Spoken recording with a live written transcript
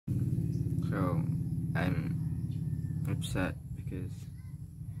So I'm upset because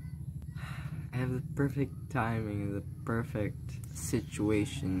I have the perfect timing, the perfect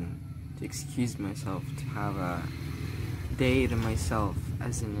situation to excuse myself to have a day to myself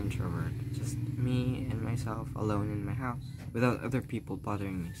as an introvert. Just me and myself alone in my house without other people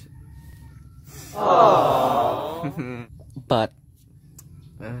bothering me. Aww. But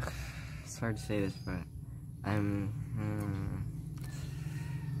it's hard to say this, but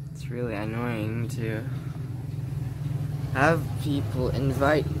it's really annoying to have people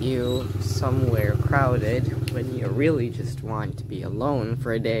invite you somewhere crowded when you really just want to be alone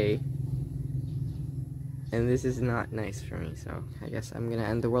for a day. And this is not nice for me, so I guess I'm gonna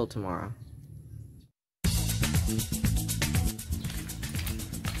end the world tomorrow.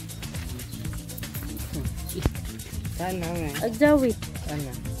 Sana man. Agdawit.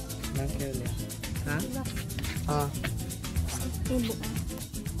 Sana. Nakili. Ha? Ah.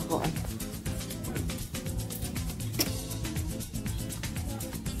 Ako ay.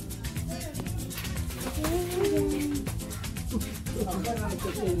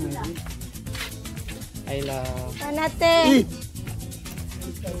 I love. Anate.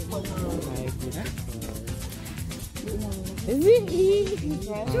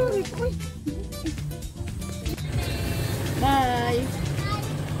 Bye.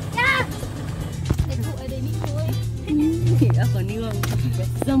 Ya. Ito ada ni boy. Ako niwang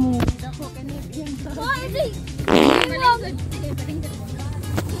basta mo. Ako kanib yan. Oh, ito.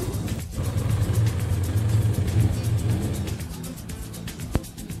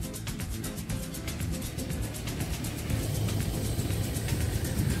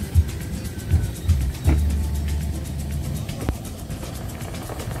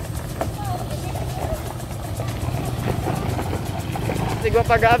 Siguro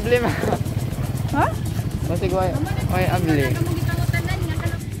pag-abli ma. Ha? Siguro ay abli.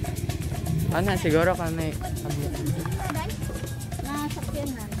 Ano siguro kami abli.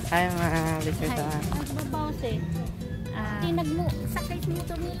 Nasakyan na. Ay malikita. Nagbabaw si. Tinagmo sakay sa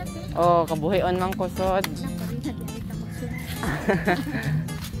motor nila te. Oh, kabuhion man kusod.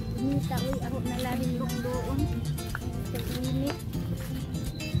 Nita uy ako nalahin yung doon. Init.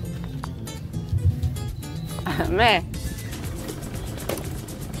 Me.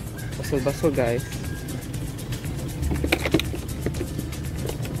 Basol guys.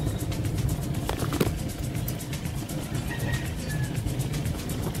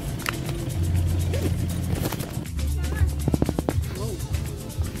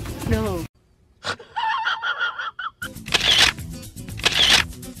 No.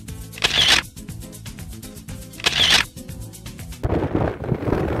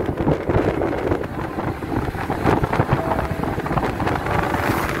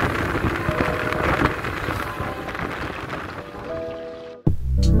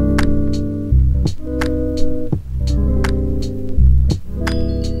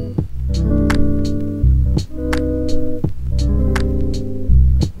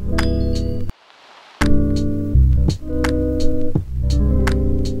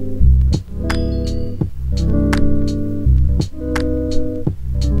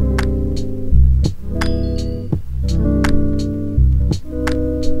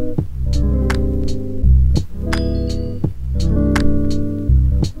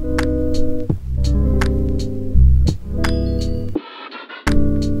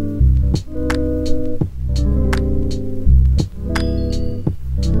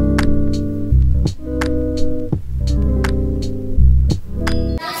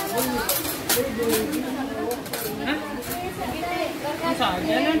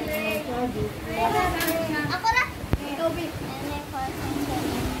 Ako na. Toby.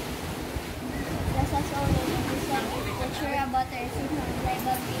 Picture about our live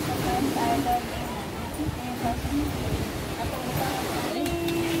of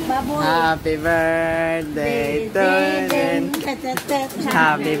Baboy. Happy birthday to you.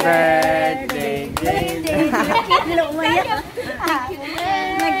 Happy birthday.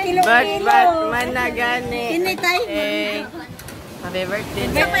 But managani. Initay. Happy birthday.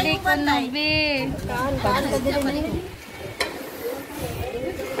 Birthday ko Nobi.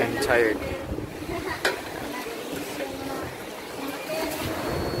 I'm tired.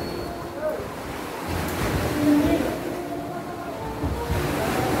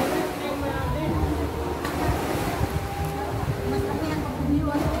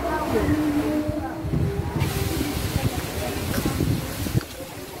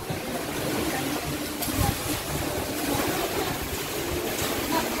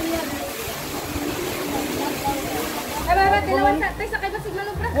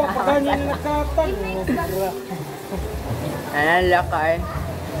 Ano lakay?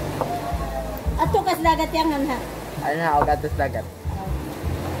 Ato kas dagat yang ha. Ano na ako gatos dagat?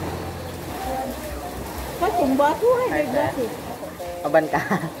 Kung bato ay bato. Aban ka.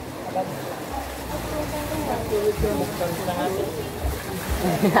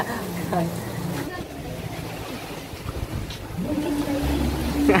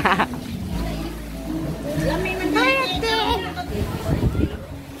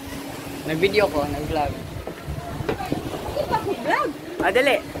 Nag-video ko, nag-vlog.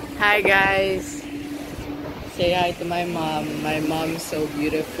 Dali. Hi guys. Say hi to my mom. My mom's so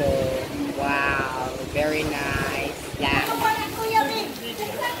beautiful. Wow, very nice. Yeah.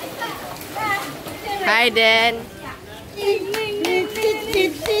 Hi Dan.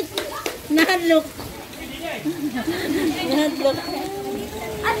 Nahadlok. Nahadlok.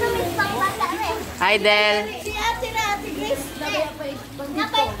 Ato may pangwala rin. Hi Del. Si Ate Grace.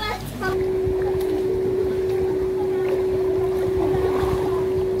 Napay pa.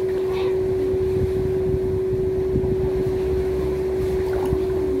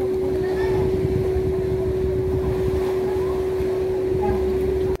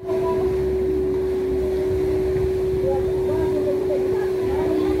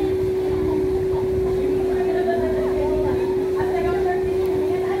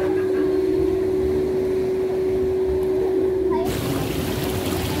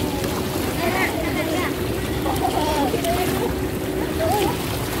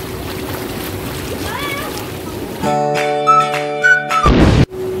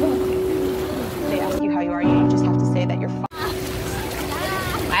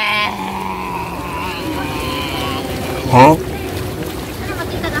 Huh?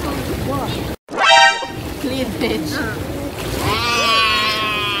 Cleavage.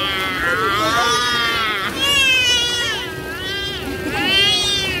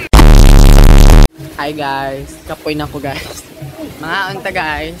 Hi guys, kapoy na ko guys. Mga unta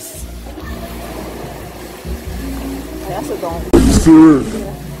guys. Ay aso dong.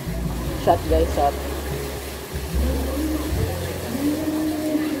 Shot guys, shot.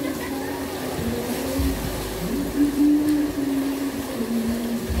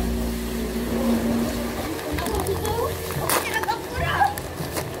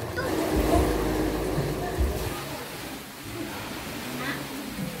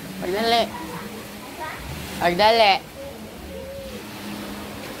 Pagdali. Pagdali.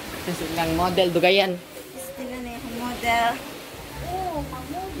 Kasi lang model dugayan. Sila na yung model. Oo,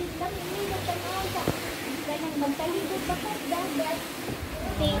 mag-model lang. Hindi na tanong. Kanyang magtalikod ba ka dagat?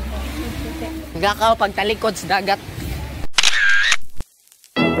 Nagkakaw pagtalikod sa dagat.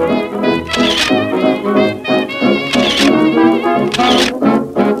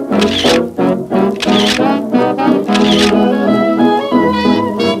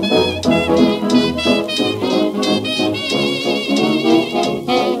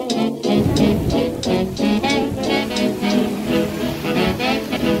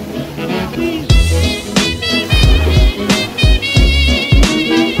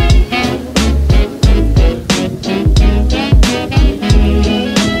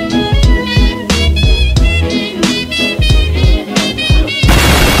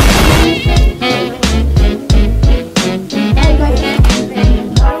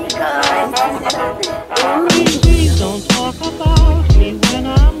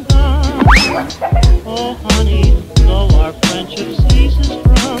 Oh honey, though our friendship ceases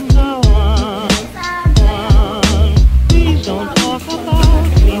from now on, please don't talk about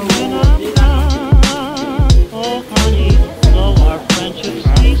me when I'm gone. Oh honey, though our friendship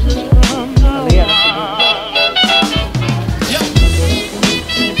ceases from now on.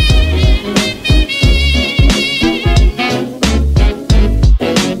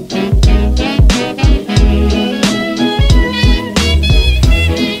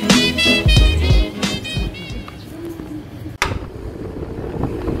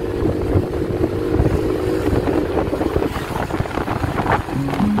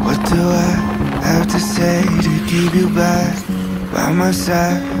 What do I have to say to keep you back by my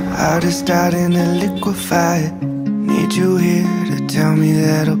side? Heart is starting to liquefy. Need you here to tell me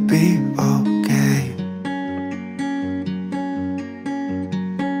that I'll be okay.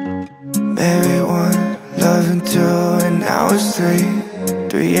 Married one, loving two, and now it's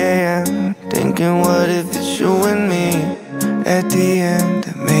 3 a.m. Thinking what if it's you and me? At the end,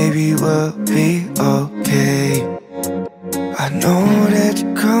 that maybe we'll be okay. I know that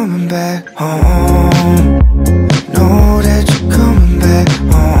you're coming back home.